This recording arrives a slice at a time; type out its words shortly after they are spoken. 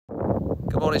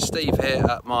Good morning, Steve here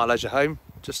at my leisure home.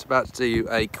 Just about to do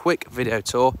a quick video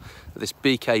tour of this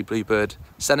BK Bluebird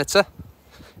Senator.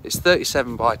 It's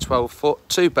 37 by 12 foot,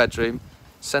 2-bedroom,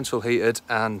 central heated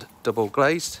and double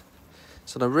glazed.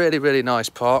 It's on a really nice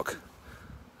park,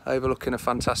 overlooking a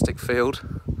fantastic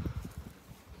field.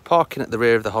 Parking at the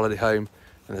rear of the holiday home,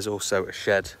 and there's also a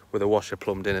shed with a washer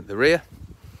plumbed in at the rear.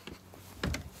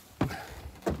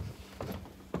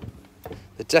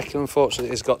 The decking unfortunately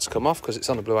has got to come off because it's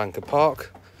on a blue anchor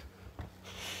park.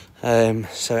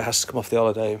 So it has to come off the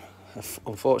holiday home,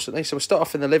 unfortunately. So we'll start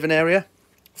off in the living area.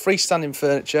 Freestanding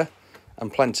furniture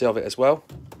and plenty of it as well.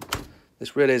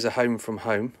 This really is a home from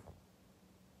home.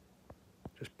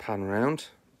 Just pan round.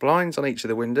 Blinds on each of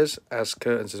the windows as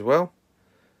curtains as well.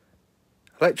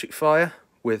 Electric fire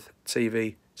with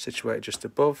TV situated just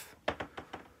above.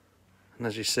 And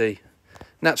as you see,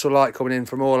 natural light coming in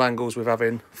from all angles with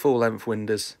having full length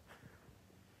windows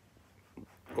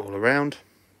all around.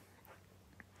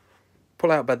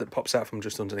 Pull out bed that pops out from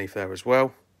just underneath there as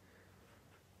well.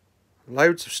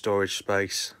 Loads of storage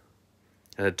space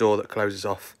and a door that closes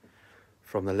off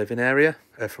from the living area,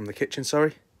 from the kitchen,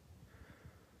 sorry.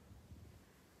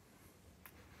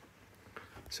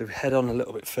 So we head on a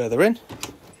little bit further in.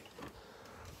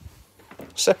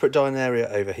 Separate dining area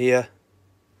over here.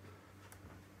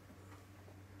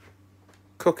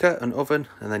 Cooker and oven,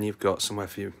 and then you've got somewhere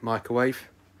for your microwave.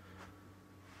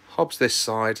 Hobs this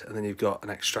side, and then you've got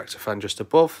an extractor fan just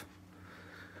above.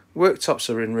 Worktops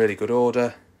are in really good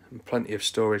order, and plenty of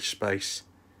storage space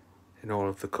in all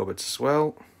of the cupboards as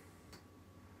well.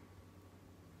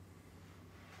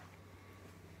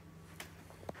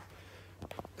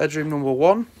 Bedroom number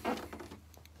 1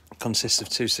 consists of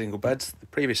 2 single beds. The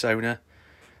previous owner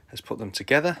has put them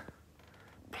together.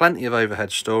 Plenty of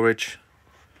overhead storage.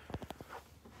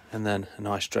 And then a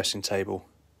nice dressing table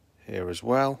here as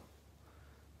well.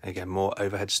 Again, more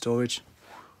overhead storage.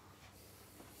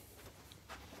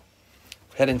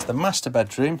 We head into the master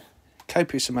bedroom.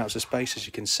 Copious amounts of space, as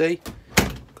you can see.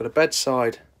 Got a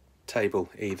bedside table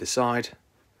either side.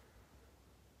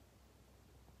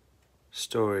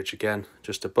 Storage again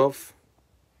just above.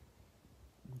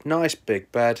 Nice big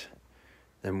bed.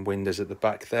 Then windows at the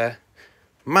back there.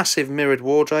 Massive mirrored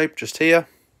wardrobe just here.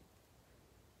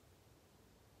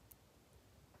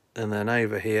 And then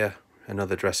over here,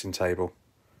 another dressing table.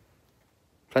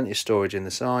 Plenty of storage in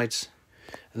the sides.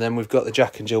 And then we've got the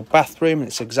Jack and Jill bathroom, and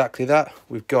it's exactly that.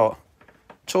 We've got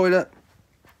toilet,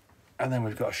 and then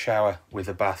we've got a shower with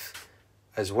a bath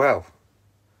as well.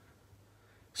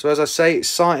 So as I say, it's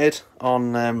sited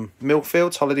on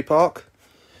Millfields Holiday Park.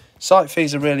 Site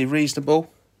fees are really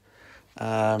reasonable.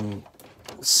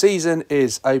 Season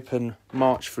is open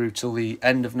March through till the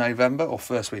end of November or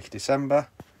first week of December.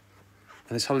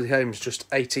 And this holiday home is just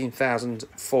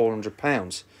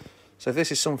 £18,400. So if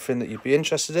this is something that you'd be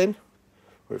interested in,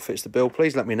 or it fits the bill,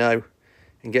 please let me know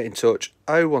and get in touch.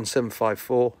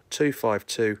 01754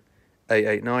 252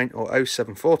 889 or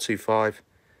 07425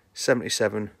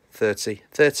 77 30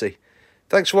 30.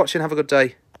 Thanks for watching. Have a good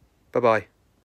day. Bye bye.